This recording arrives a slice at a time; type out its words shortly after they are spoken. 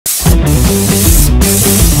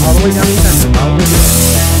the way down the center, follow the wheel.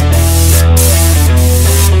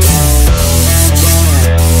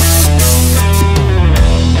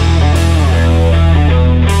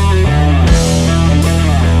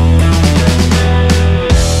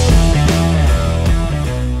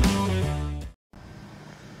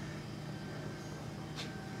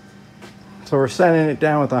 So we're setting it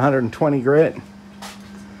down with 120 grit.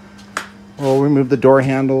 We'll remove the door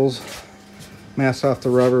handles, mask off the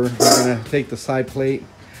rubber. We're gonna take the side plate,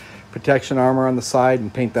 protection armor on the side,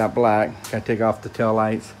 and paint that black. Gotta take off the tail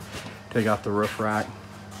lights, take off the roof rack,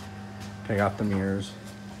 take off the mirrors.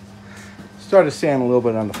 Started sanding a little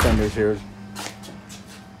bit on the fenders here.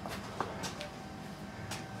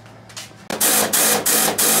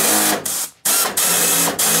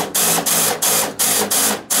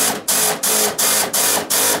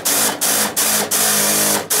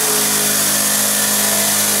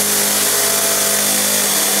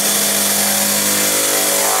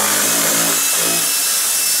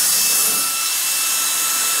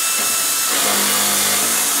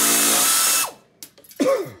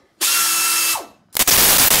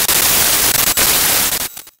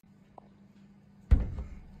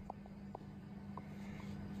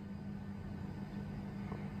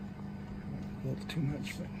 A little too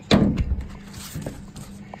much, but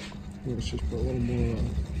let's just put a little more on.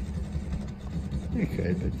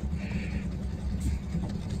 Okay, but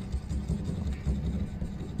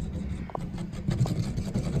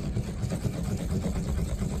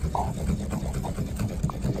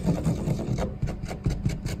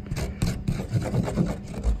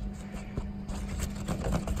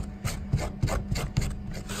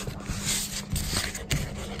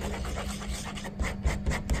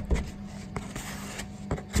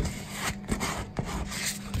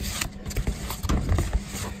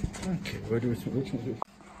okay, which one do we?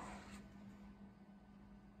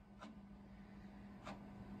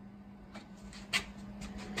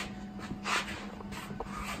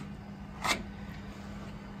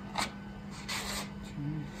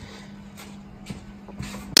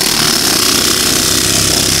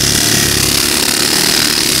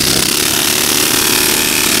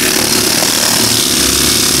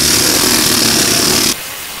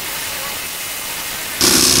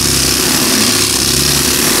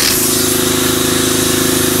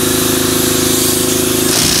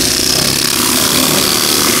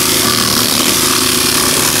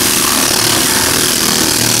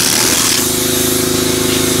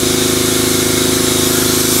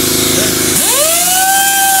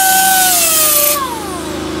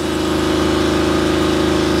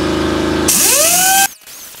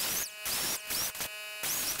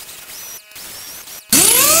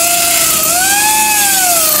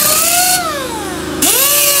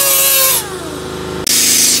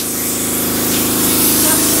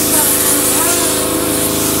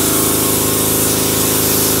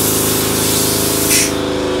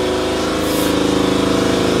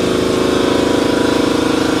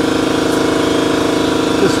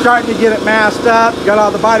 Just starting to get it masked up, got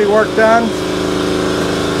all the body work done.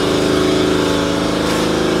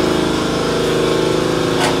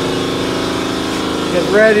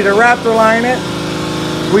 Getting ready to Raptor line it.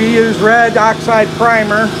 We use red oxide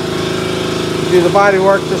primer to do the body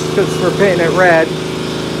work just because we're painting it red.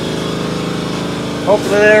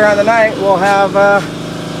 Hopefully later on the night we'll have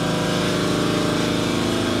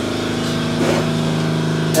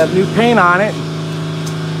new paint on it.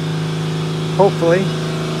 Hopefully.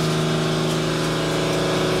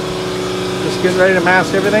 Just getting ready to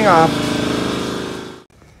mask everything off.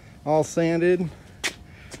 All sanded.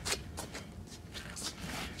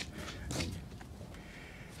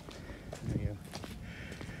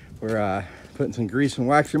 We're putting some grease and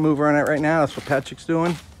wax remover on it right now. That's what Patrick's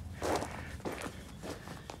doing.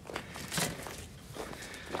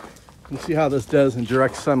 We'll see how this does in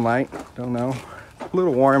direct sunlight. Don't know. A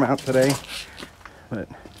little warm out today, but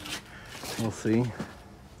we'll see.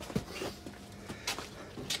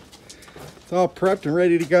 It's all prepped and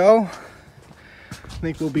ready to go. I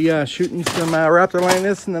think we'll be shooting some Raptor Line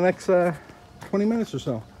this in the next 20 minutes or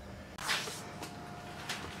so.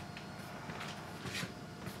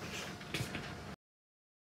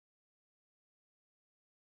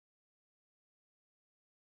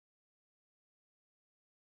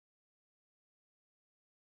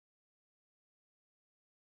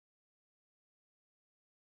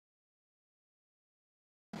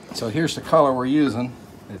 So here's the color we're using.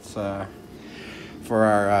 It's for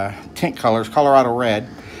our tint colors, Colorado Red.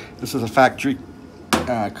 This is a factory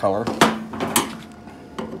color.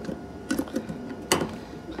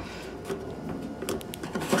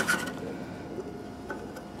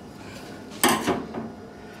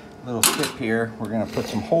 little tip here. We're going to put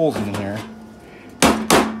some holes in here.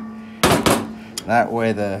 That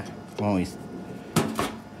way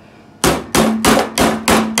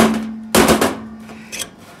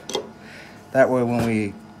when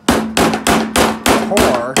we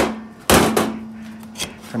pour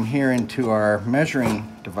from here into our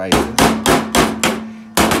measuring devices,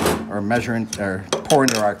 or pour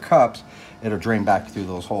into our cups, it'll drain back through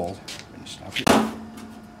those holes.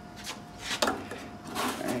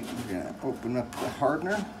 Alright, we're gonna open up the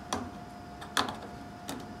hardener.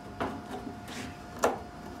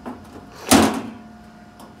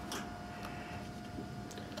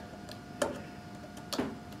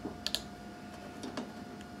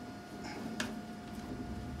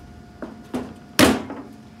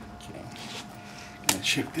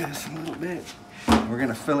 Shake this a little bit. We're going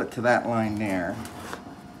to fill it to that line there.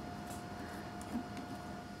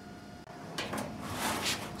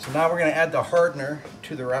 So now we're going to add the hardener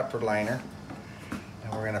to the Raptor Liner,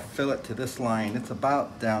 and we're going to fill it to this line. It's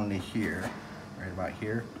about down to here, right about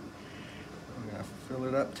here. We're going to fill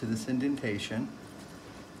it up to this indentation.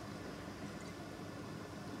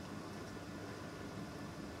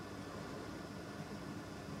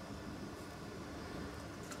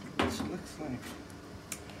 This looks like.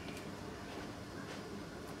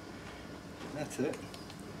 That's it.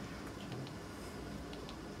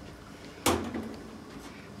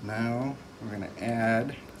 Now we're going to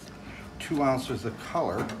add 2 ounces of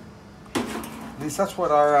color. At least that's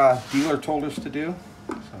what our dealer told us to do.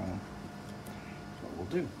 So that's what we'll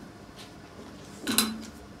do.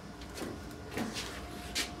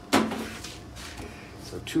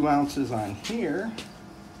 So 2 ounces on here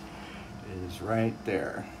is right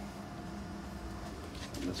there.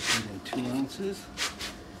 So let's put in 2 ounces.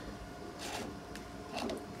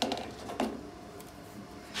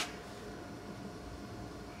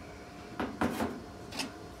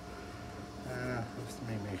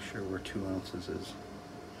 Make sure where 2 ounces is.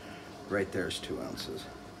 Right there's 2 ounces.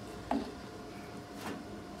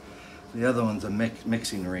 The other one's a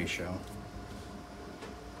mixing ratio.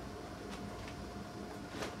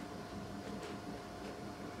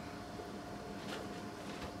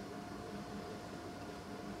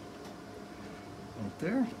 Right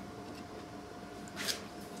there.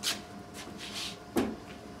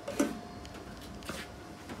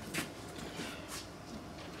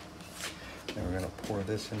 Then we're going to pour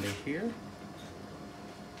this into here.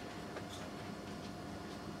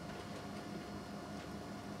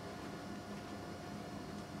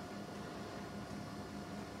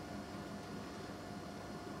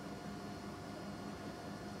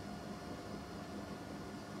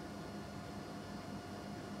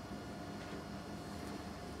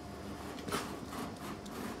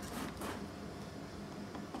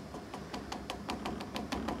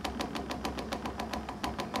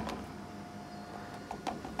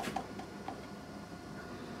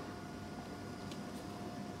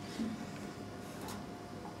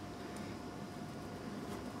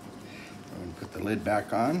 Put the lid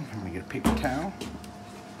back on. I'm going to get a paper towel.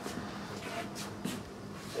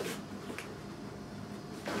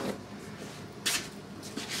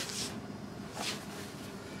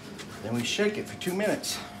 Then we shake it for 2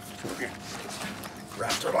 minutes.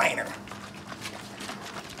 Raptor Liner.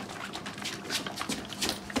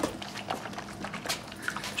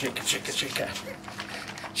 Shake it, shake it, shake it.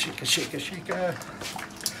 Shake it, shake it, shake it.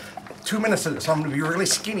 2 minutes of this. I'm going to be really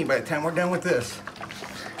skinny by the time we're done with this.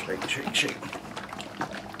 Shake it, shake it, shake it.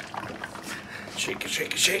 Shake it,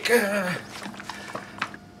 shake it, shake it.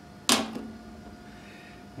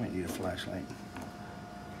 Might need a flashlight.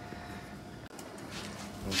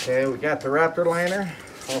 Okay, we got the Raptor Liner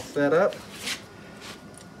all set up.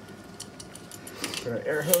 Put our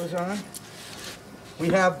air hose on. We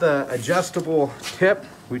have the adjustable tip.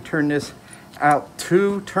 We turn this out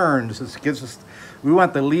 2 turns. This gives us. We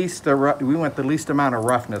want the least amount of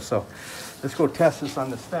roughness. So let's go test this on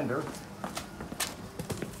this fender.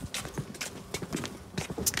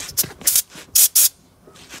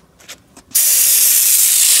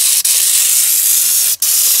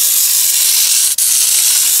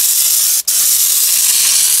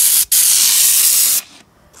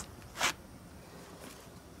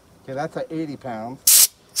 Okay, that's at 80 pounds.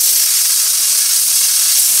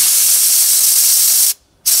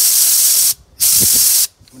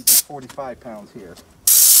 I'm gonna do 45 pounds here.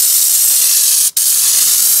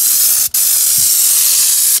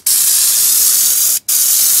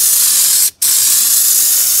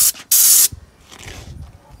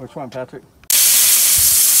 Which one, Patrick?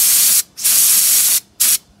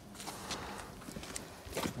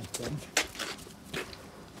 Okay.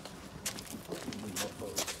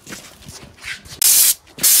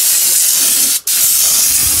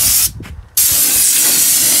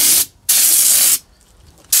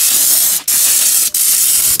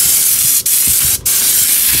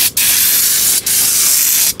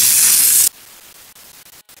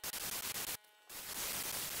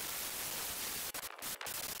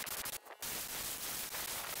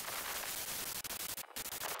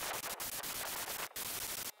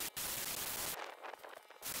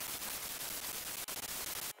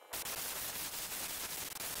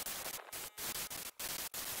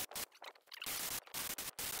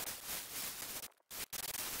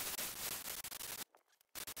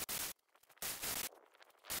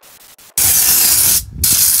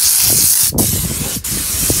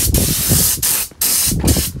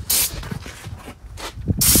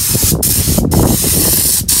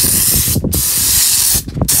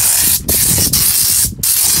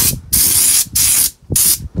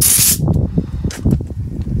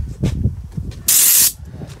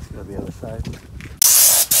 to the other side.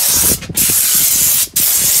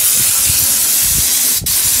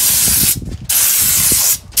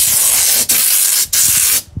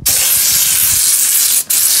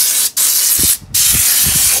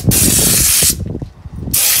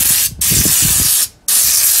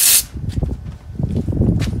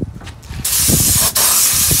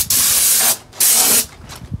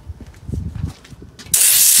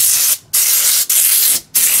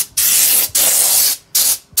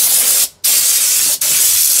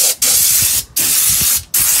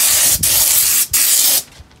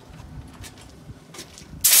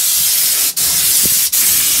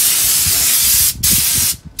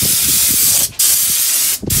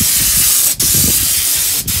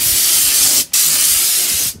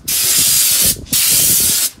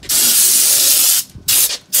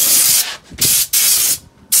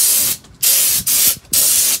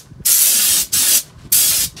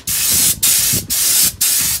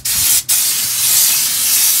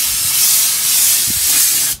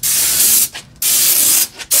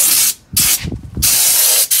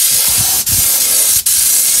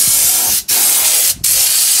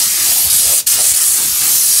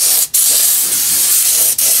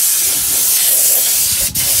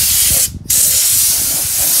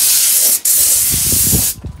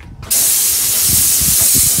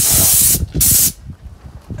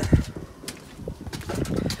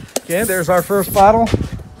 Okay, there's our first bottle.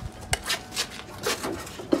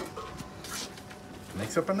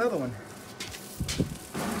 Mix up another one.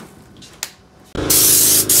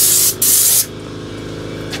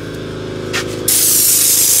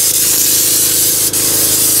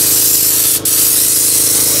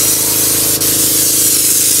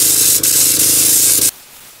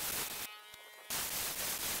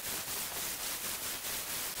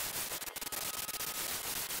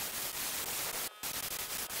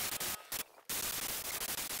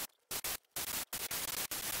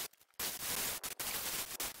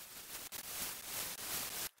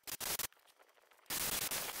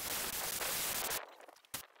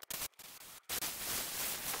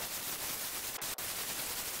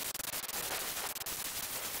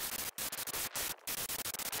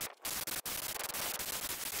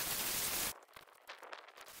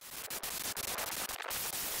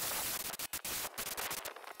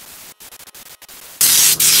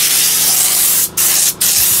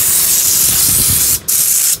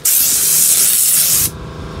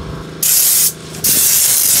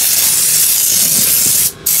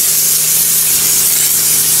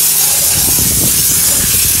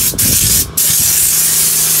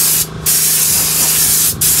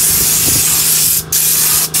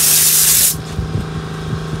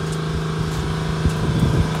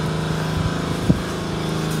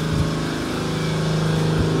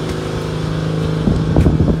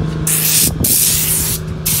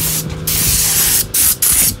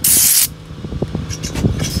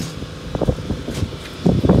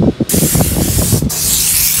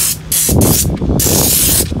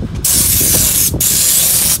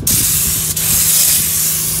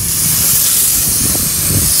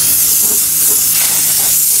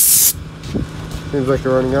 Seems like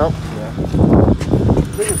you're running out. Yeah.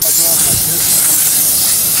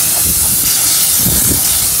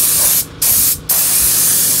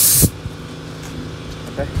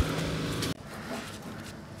 Okay.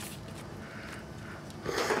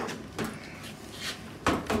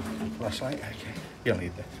 Flashlight? Okay. You don't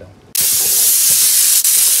need that film.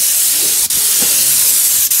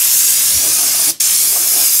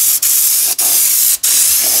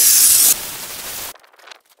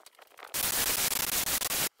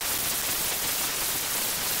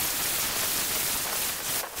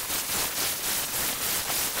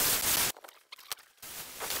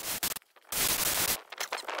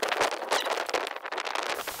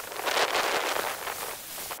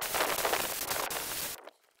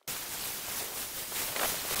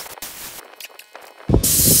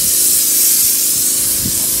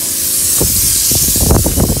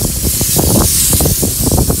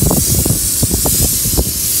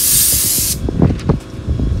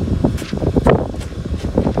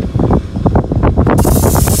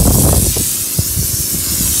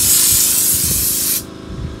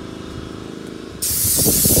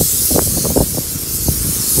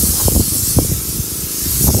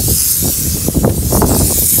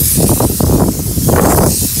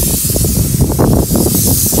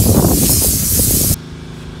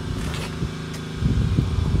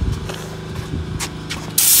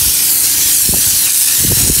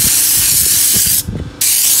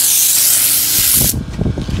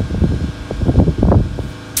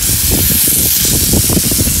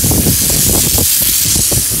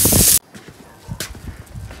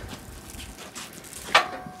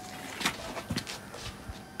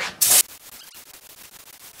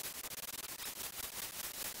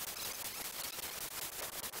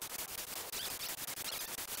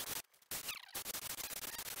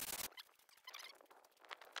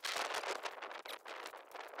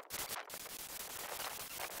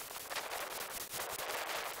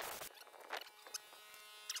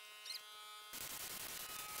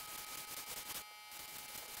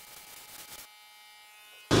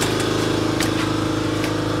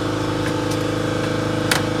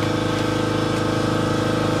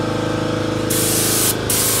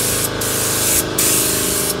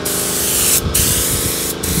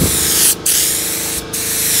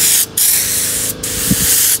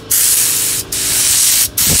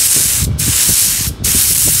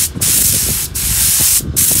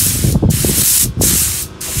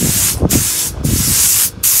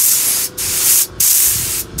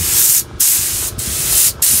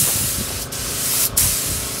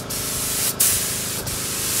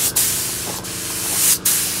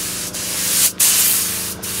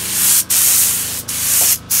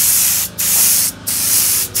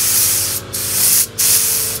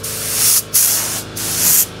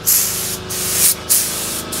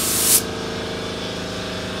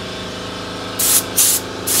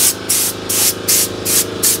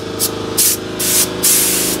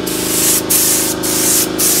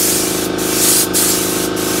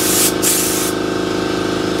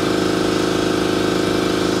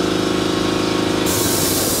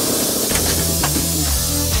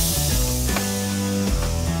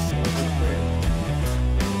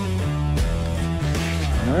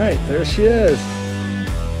 There she is.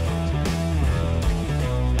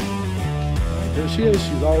 There she is.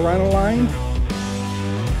 She's all right on line.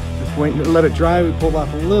 Just waiting to let it dry. We pulled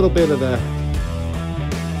off a little bit of the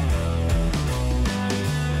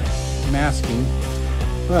masking,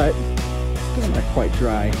 but it's still not quite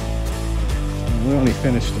dry. And we only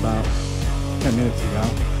finished about 10 minutes ago.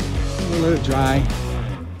 We'll let it dry.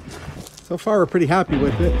 So far, we're pretty happy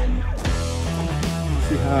with it.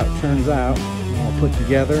 See how it turns out. All put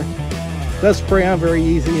together. It does spray on very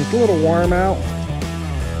easy. It's a little warm out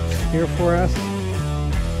here for us.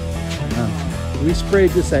 We sprayed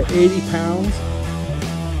this at 80 pounds.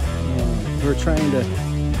 We're trying to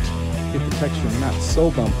get the texture not so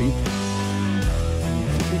bumpy. I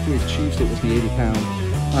think we achieved it with the 80 pound.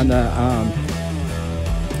 On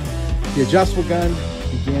the adjustable gun,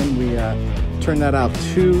 again, we turn that out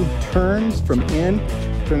 2 turns from in.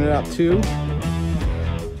 Turn it out 2.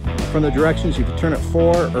 From the directions, you can turn it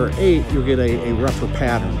 4 or 8, you'll get a rougher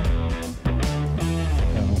pattern.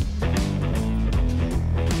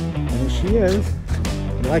 There she is.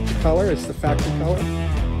 I like the color, it's the factory color.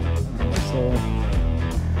 So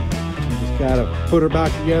we just gotta put her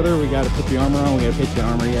back together. We gotta put the armor on. We gotta paint the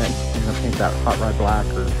armor yet. We're gonna paint that hot rod black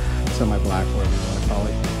or semi-black, whatever you want to call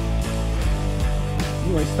it.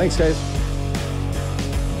 Anyways, thanks guys.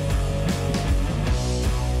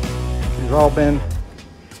 She's all been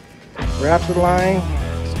Raptor line.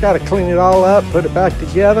 Just got to clean it all up, put it back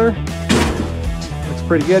together. Looks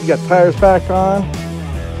pretty good. Got tires back on. I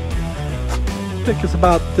think it's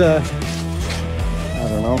about, I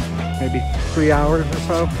don't know, maybe 3 hours or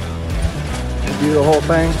so to do the whole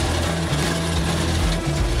thing.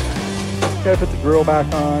 Got to put the grill back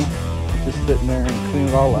on. Just sitting there and clean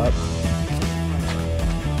it all up.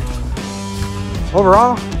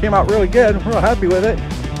 Overall, came out really good. We're real happy with it.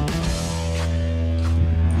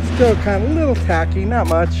 Still kind of a little tacky, not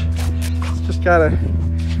much. It's just gotta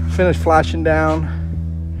finish flashing down.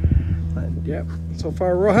 But yeah, so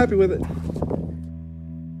far we're real happy with it.